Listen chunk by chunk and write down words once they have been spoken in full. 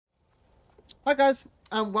Hi guys,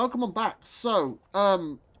 and welcome on back. So, I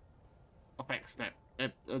fixed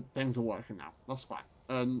it. Things are working now. That's fine.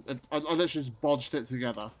 I literally just bodged it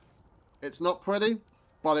together. It's not pretty,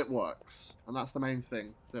 but it works. And that's the main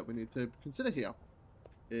thing that we need to consider here,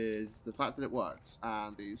 is the fact that it works.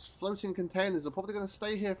 And these floating containers are probably going to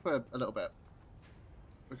stay here for a little bit,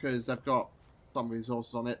 because they've got some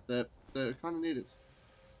resources on it that are kind of needed.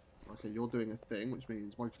 Okay, you're doing a thing, which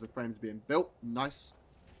means modular frames being built. Nice.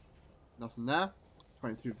 Nothing there.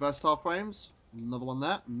 22 versatile frames. Another one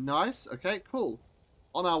there. Nice. Okay, cool.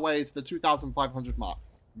 On our way to the 2,500 mark.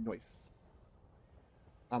 Nice.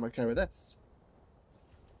 I'm okay with this.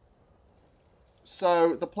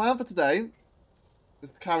 So, the plan for today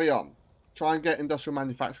is to carry on. Try and get industrial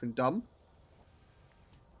manufacturing done.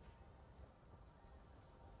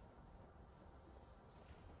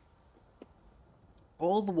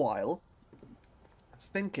 All the while,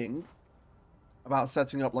 thinking about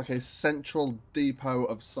setting up like a central depot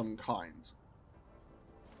of some kind.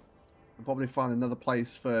 I'll probably find another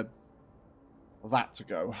place for that to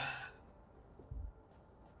go.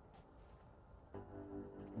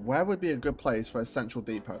 Where would be a good place for a central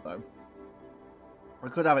depot, though? I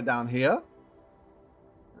could have it down here.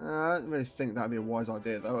 I don't really think that'd be a wise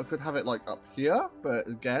idea, though. I could have it, like, up here, but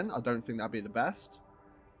again, I don't think that'd be the best.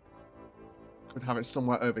 Could have it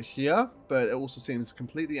somewhere over here, but it also seems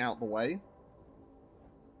completely out the way.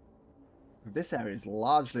 This area is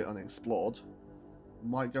largely unexplored.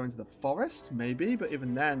 Might go into the forest, maybe, but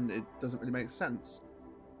even then, it doesn't really make sense.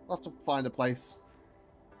 I'll have to find a place.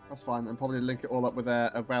 That's fine, and probably link it all up with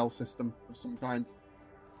a rail system of some kind.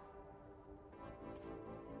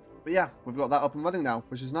 But yeah, we've got that up and running now,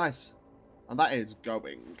 which is nice. And that is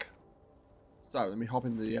going. So, let me hop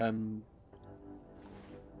in the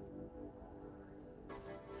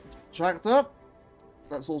tractor.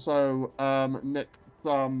 Let's also nick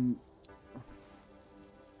some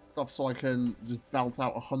stuff so I can just belt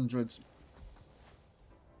out 100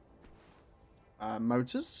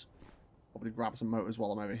 motors. Probably grab some motors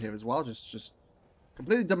while I'm over here as well. Just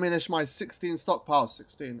completely diminish my 16 stockpile.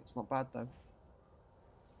 16, that's not bad though.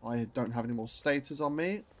 I don't have any more stators on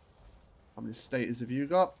me. How many stators have you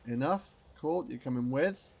got? Enough. Cool, you're coming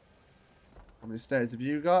with. How many stators have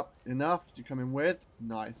you got? Enough. You coming with?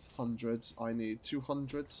 Nice. Hundreds. I need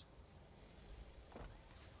 200.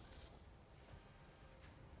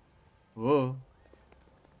 Whoa.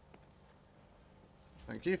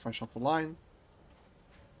 Thank you. Fresh off the line.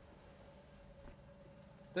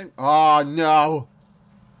 Oh, no.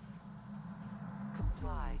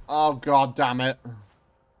 Comply. Oh, god damn it.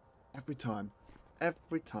 Every time.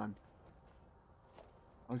 Every time.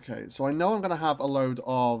 Okay, so I know I'm going to have a load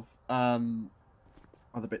of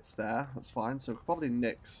other bits there. That's fine. So we'll probably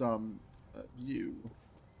nick some view.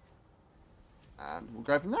 And we'll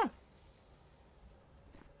go from there.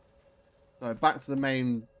 So back to the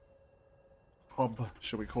main hub,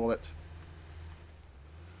 shall we call it.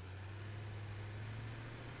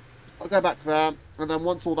 I'll go back there, and then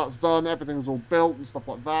once all that's done, everything's all built and stuff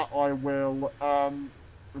like that, I will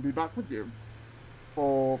be back with you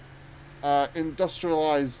for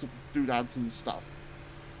industrialized doodads and stuff.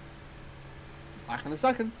 Back in a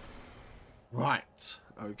second. Right,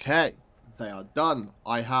 okay, they are done.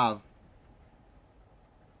 I have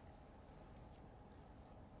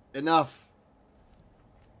enough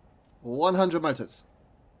 100 motors.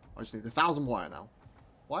 I just need 1,000 wire now.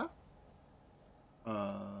 Wire?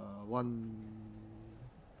 1,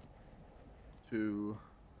 2,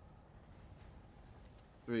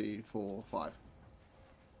 3, 4, 5.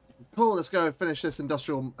 Cool, let's go finish this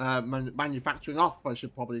industrial manufacturing off. I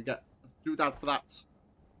should probably do that for that.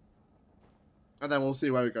 And then we'll see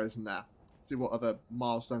where it goes from there. See what other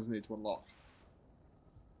milestones I need to unlock.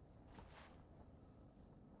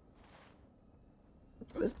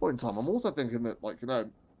 At this point in time, I'm also thinking that, like, you know,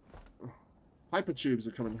 hyper tubes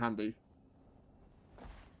are coming handy.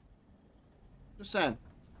 Just saying.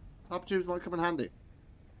 Hyper tubes might come in handy.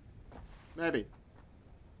 Maybe.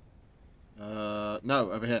 No,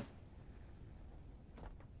 over here.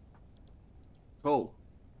 Cool.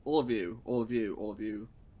 All of you, all of you, all of you.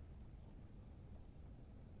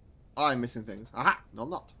 I'm missing things. Aha! No, I'm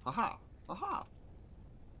not. Aha! Aha!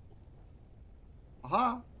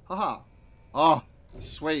 Aha! Aha! Oh,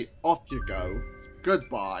 sweet. Off you go.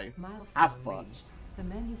 Goodbye. Milestone Have fun. reached. The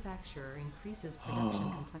manufacturer increases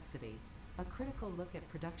production complexity. A critical look at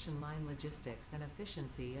production line logistics and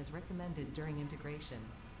efficiency is recommended during integration.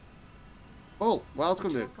 Oh, what else The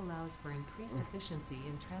can I do? truck allows for increased efficiency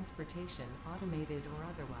in transportation, automated or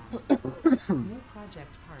otherwise. New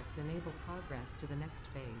project parts enable progress to the next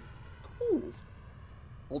phase. Cool.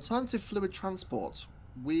 Alternative fluid transport.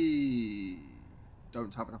 We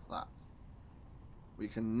don't have enough of that. We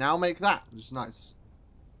can now make that, which is nice.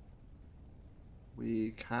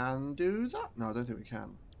 We can do that? No, I don't think we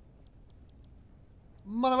can.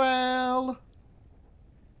 Monorail!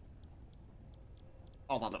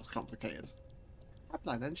 Oh, that looks complicated.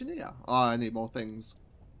 Pipeline engineer. Oh, I need more things.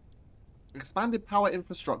 Expanded power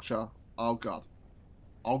infrastructure. Oh, God.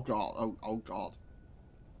 Oh, God. Oh, God.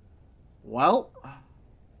 Well.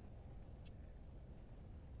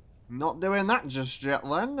 Not doing that just yet,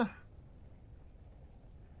 then.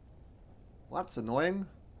 Well, that's annoying.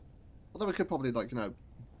 Although we could probably, like, you know,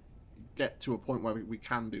 get to a point where we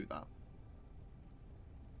can do that.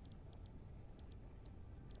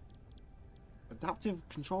 Adaptive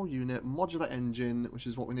control unit, modular engine, which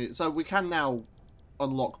is what we need. So we can now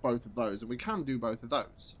unlock both of those, and we can do both of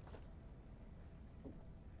those.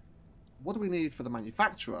 What do we need for the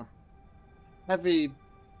manufacturer? Heavy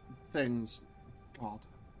things. God.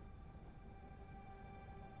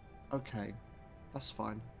 Okay. That's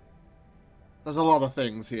fine. There's a lot of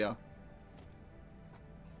things here.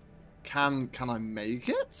 Can I make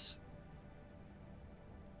it?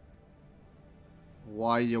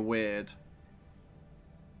 Why are you weird?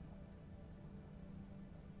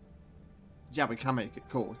 Yeah, we can make it.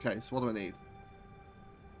 Cool. Okay, so what do I need?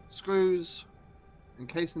 Screws.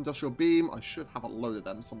 Encased industrial beam. I should have a load of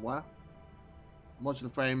them somewhere.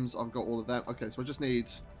 Modular frames. I've got all of them. Okay, so I just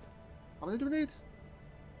need... How many do we need?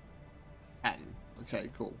 10. Okay,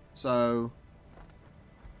 cool. So...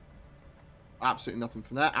 Absolutely nothing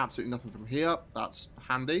from there. Absolutely nothing from here. That's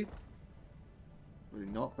handy. Really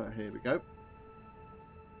not, but here we go.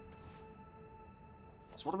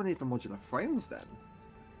 So what do we need for modular frames then?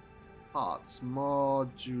 Parts.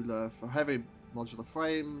 Modular for heavy modular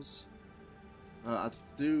frames. Add to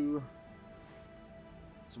do.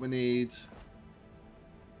 So we need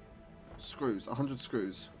screws. 100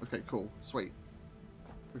 screws. Okay, cool. Sweet.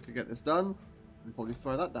 Quickly get this done. And probably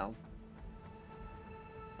throw that down.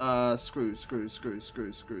 Screws.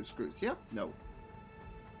 Here? No.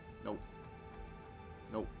 Nope.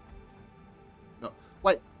 Nope. No.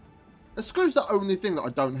 Wait. The screw's the only thing that I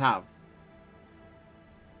don't have.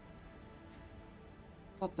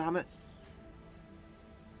 God damn it.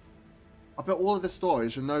 I built all of this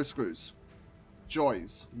storage and no screws.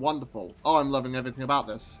 Joys. Wonderful. Oh, I'm loving everything about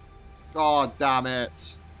this. God damn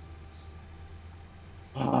it.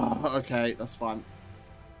 Okay, that's fine.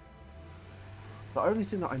 The only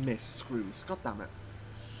thing that I miss, screws. God damn it.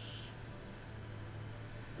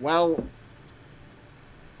 Well.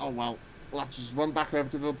 Oh, well. We'll have to just run back over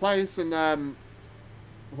to the place and,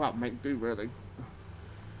 well, make do, really.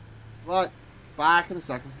 Right. Back in a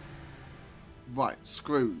second. Right.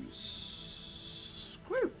 Screws.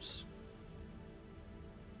 Screws.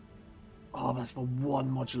 Oh, that's for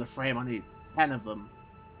one modular frame. I need 10 of them.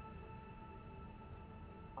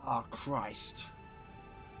 Oh, Christ.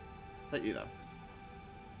 Take you, though.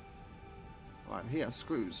 Right, here,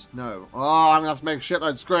 screws. No. Oh, I'm going to have to make a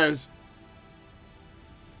shitload of screws.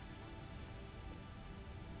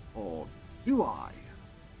 Or do I?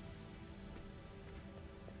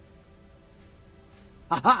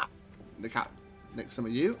 Haha! Nick some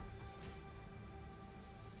of you.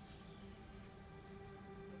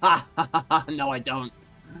 Ha ha ha ha! No, I don't.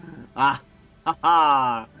 Ah ha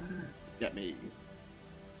ha! Get me.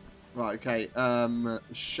 Right, okay.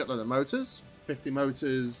 Shitload of motors. 50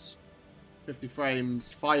 motors. 50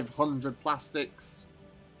 frames. 500 plastics.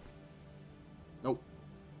 Nope.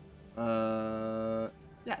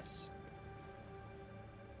 Yes.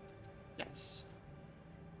 Yes.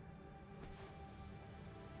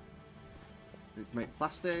 Need to make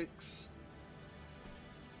plastics.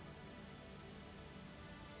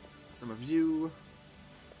 Some of you.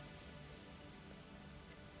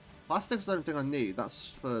 Plastics I don't think I need. That's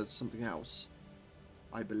for something else.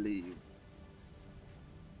 I believe.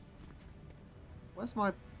 Where's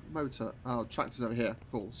my motor? Oh, tractor's over here.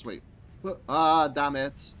 Cool, sweet. Ah, damn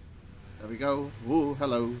it. There we go. Ooh,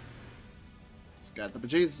 hello. Scared the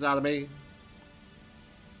bejesus out of me.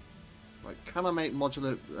 Right, can I make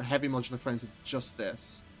modular, heavy modular frames with just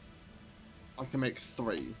this? I can make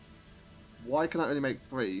 3. Why can I only make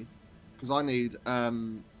 3? Because I need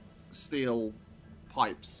steel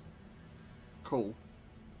pipes. Cool.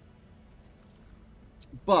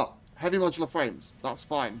 But heavy modular frames, that's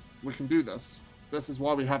fine. We can do this. This is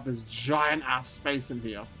why we have this giant ass space in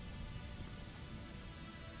here.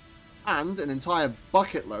 And an entire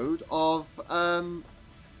bucket load of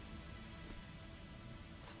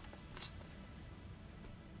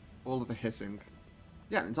all of the hissing.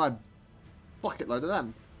 Yeah, an entire bucket load of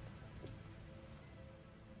them.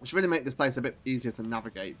 Which really make this place a bit easier to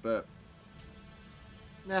navigate, but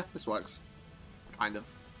Nah, this works. Kind of.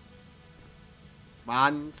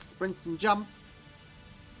 Man, sprint and jump.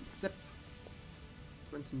 Zip.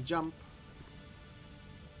 Sprint and jump.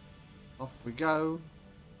 Off we go.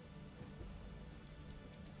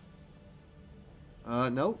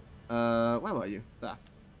 No. Where were you? There.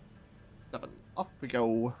 7. Off we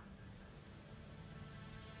go.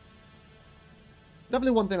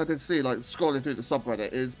 Definitely one thing I did see, like, scrolling through the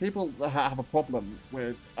subreddit, is people have a problem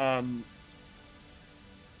with,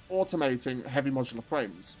 automating heavy modular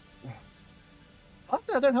frames. I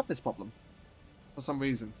don't have this problem. For some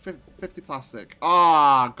reason. 50 plastic.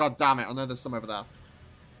 Ah, god damn it. I know there's some over there.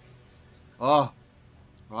 Oh.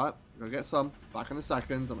 Right. We're gonna get some. Back in a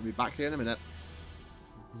second. I'm gonna be back here in a minute.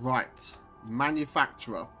 Right.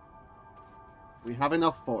 Manufacturer. We have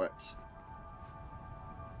enough for it.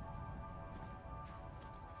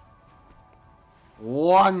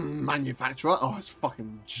 One manufacturer. Oh, it's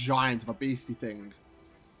fucking giant of a beastie thing.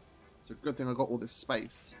 It's a good thing I got all this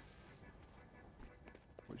space.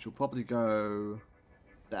 Which will probably go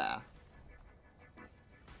there.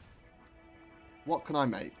 What can I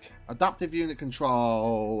make? Adaptive unit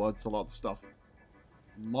control. That's a lot of stuff.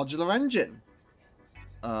 Modular engine.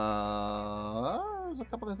 There's a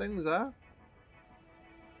couple of things there.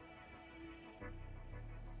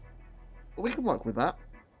 We can work with that.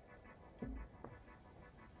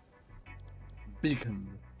 Beacon.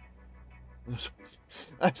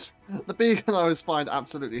 The beacon I always find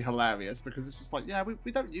absolutely hilarious because it's just like, yeah,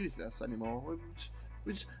 we don't use this anymore.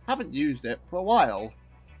 We just haven't used it for a while.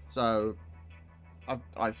 So,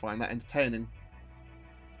 I find that entertaining.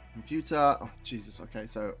 Computer. Oh, Jesus. Okay,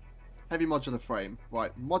 so, heavy modular frame.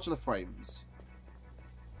 Right, modular frames.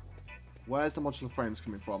 Where's the modular frames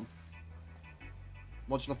coming from?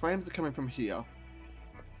 Modular frames are coming from here.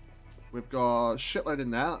 We've got a shitload in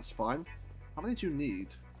there, that's fine. How many do you need?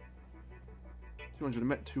 200 a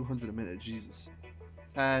minute, 200 a minute, Jesus.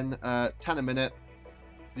 10 a minute.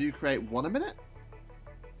 Do you create 1 a minute?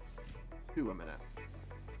 2 a minute.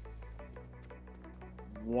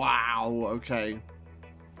 Wow, okay.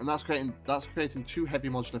 And that's creating 2 heavy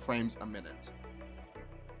modular frames a minute.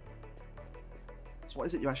 So what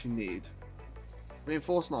is it you actually need?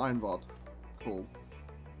 Reinforcing iron rod. Cool.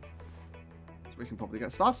 So we can probably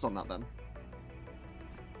get started on that then.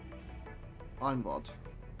 Iron rod.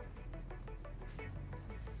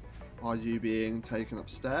 Are you being taken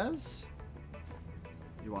upstairs?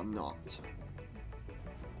 You are not.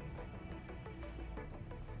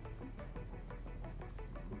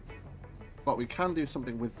 But we can do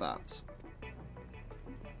something with that.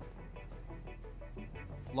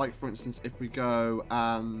 Like, for instance, if we go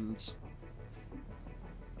and...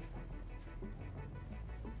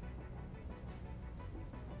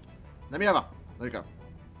 Let me over. There you go.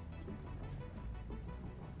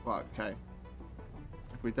 Right, okay.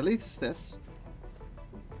 If we delete this,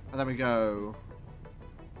 and then we go...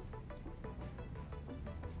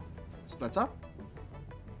 Splitter.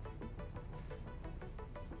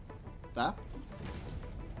 There.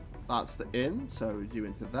 That's the in, so you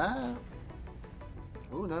into there.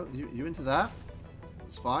 Oh no, you into that.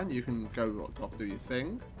 It's fine, you can go off do your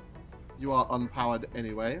thing. You are unpowered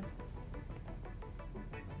anyway.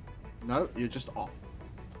 No, you're just off.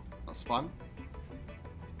 That's fine.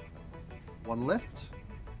 One lift.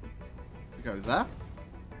 We go there.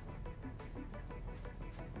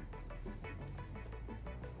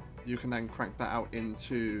 You can then crank that out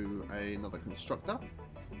into another constructor.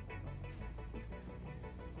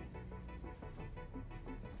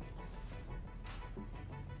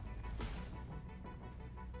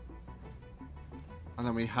 And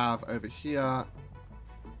then we have over here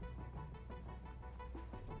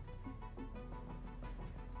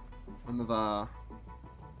another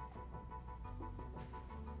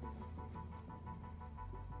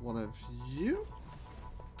one of you.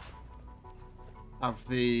 Have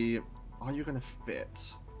the... Are you going to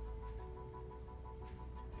fit?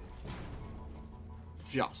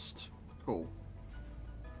 Just. Cool.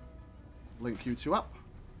 Link you two up.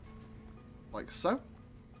 Like so.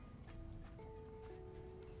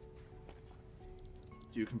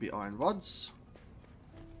 You can be iron rods.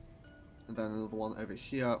 And then another one over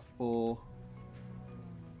here for...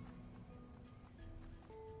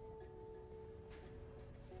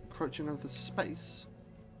 encroaching over the space.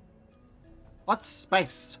 What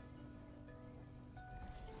space?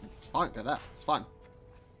 It's fine, get that. It's fine.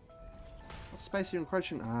 What space are you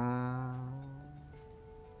encroaching?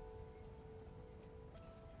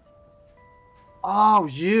 Oh,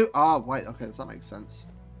 you. Oh, wait. Okay, does that make sense?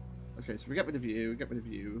 Okay, so we get rid of you. Get rid of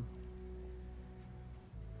you.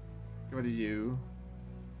 Get rid of you.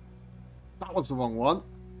 That was the wrong one.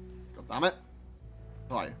 God damn it.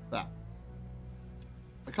 Right, there.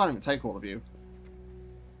 I can't even take all of you.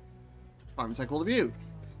 Can't even take all of you.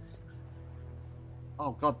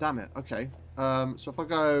 Oh, god damn it. Okay. So if I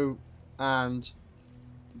go and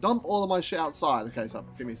dump all of my shit outside. Okay, so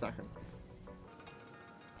give me a second.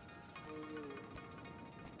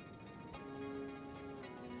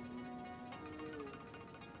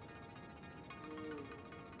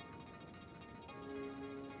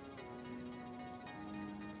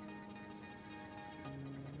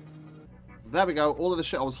 There we go. All of the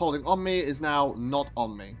shit I was holding on me is now not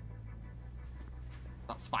on me.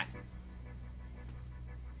 That's fine.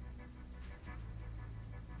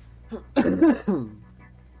 So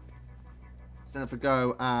then if I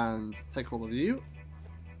go and take all of you,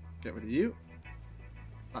 get rid of you,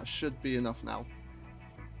 that should be enough now.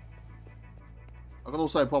 I can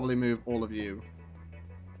also probably move all of you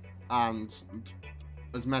and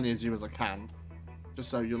as many as you as I can, just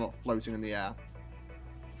so you're not floating in the air.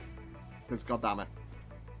 Because goddammit.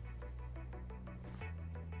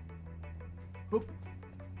 Whoop.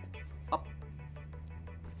 Up.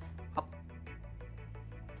 Up.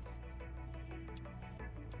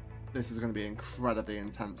 This is going to be incredibly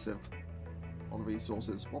intensive on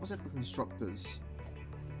resources. What was it for constructors?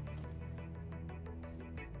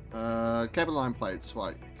 Cable iron plates,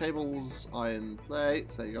 right. Cables, iron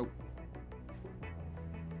plates, there you go.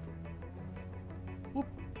 Whoop.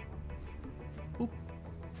 Whoop.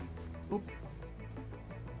 Whoop.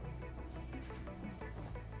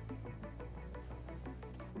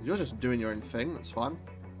 You're just doing your own thing, that's fine.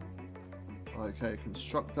 Okay,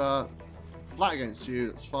 constructor. Flat against you,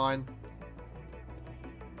 that's fine.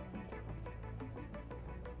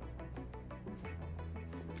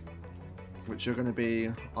 Which you're going to be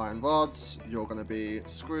iron rods, you're going to be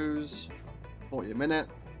screws, 40 a minute.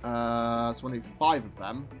 So we need 5 of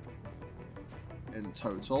them in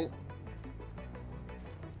total.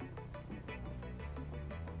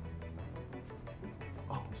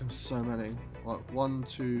 Oh, there's so many. Like 1,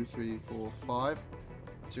 2, 3, 4, 5.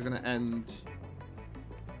 So you're going to end...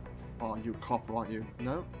 Oh, you're copper, aren't you?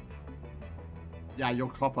 No? Yeah, you're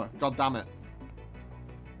copper. God damn it.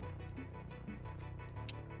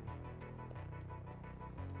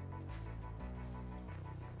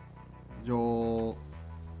 You're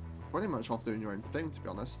pretty much off doing your own thing, to be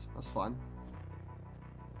honest. That's fine.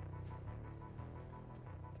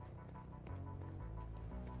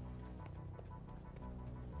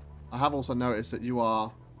 I have also noticed that you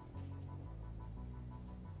are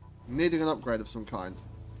needing an upgrade of some kind.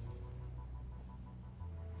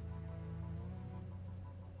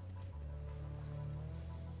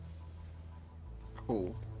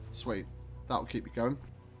 Cool. Sweet. That'll keep you going.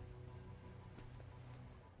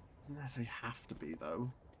 Doesn't necessarily have to be, though.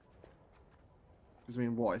 Because, I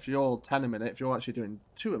mean, what? If you're 10 a minute, if you're actually doing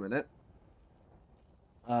 2 a minute,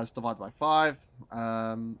 it's divided by 5.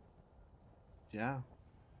 Yeah.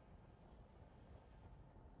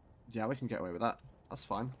 Yeah, we can get away with that. That's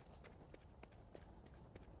fine.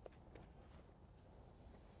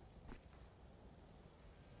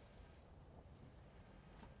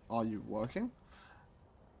 Are you working?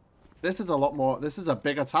 This is a lot more... This is a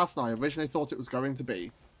bigger task than I originally thought it was going to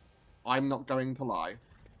be. I'm not going to lie.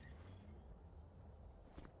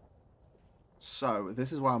 So,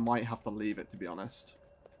 this is where I might have to leave it, to be honest.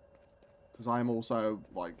 Because I am also,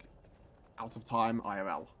 like, out of time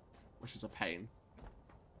IRL. Which is a pain.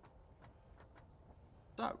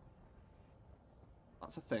 So.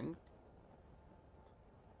 That's a thing.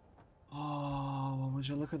 Oh, would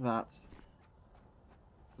you look at that?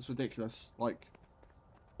 It's ridiculous. Like...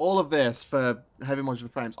 All of this for heavy modular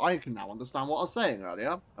frames, I can now understand what I was saying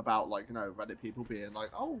earlier about, like, you know, Reddit people being like,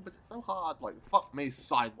 oh, but it's so hard. Like, fuck me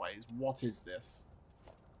sideways. What is this?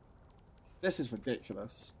 This is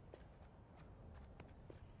ridiculous.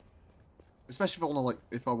 Especially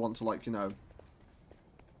if I want to, like, you know,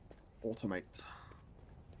 automate.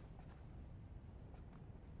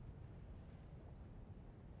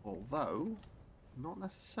 Although, not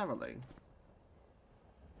necessarily.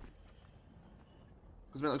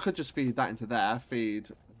 Because, I mean, I could just feed that into there, feed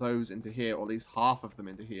those into here, or at least half of them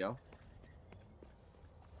into here.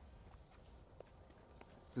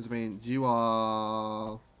 Because, I mean, you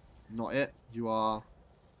are not it. You are...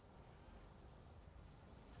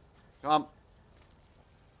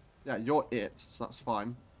 Yeah, you're it, so that's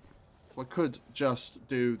fine. So I could just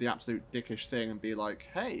do the absolute dickish thing and be like,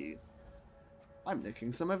 hey, I'm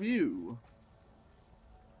nicking some of you.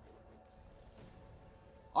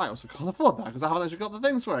 I also can't afford that because I haven't actually got the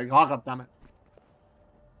things for it. Oh, god damn it.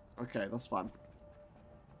 Okay, that's fine.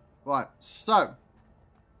 Right, so.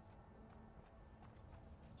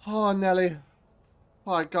 Oh, Nelly.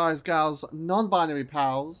 Alright, guys, gals, non-binary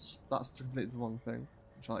pals. That's completely the wrong thing.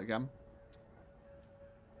 Try it again.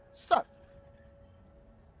 So,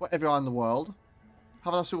 wherever you are in the world,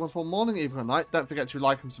 have an absolutely wonderful morning, evening, or night. Don't forget to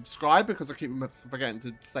like and subscribe because I keep forgetting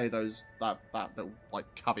to say that little like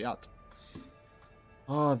caveat.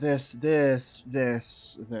 Oh, this.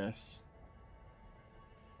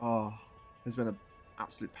 Oh, it's been an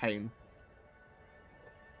absolute pain.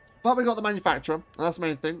 But we got the manufacturer, and that's the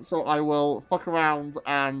main thing. So I will fuck around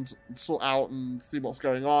and sort out and see what's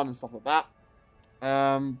going on and stuff like that.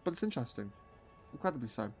 But it's interesting, incredibly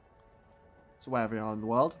so. So wherever you are in the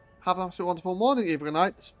world, have an absolutely wonderful morning, evening, or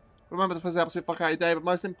night. Remember to fizz the absolute fuck out of your day, but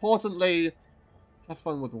most importantly, have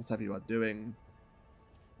fun with whatever you are doing.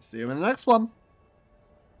 See you in the next one.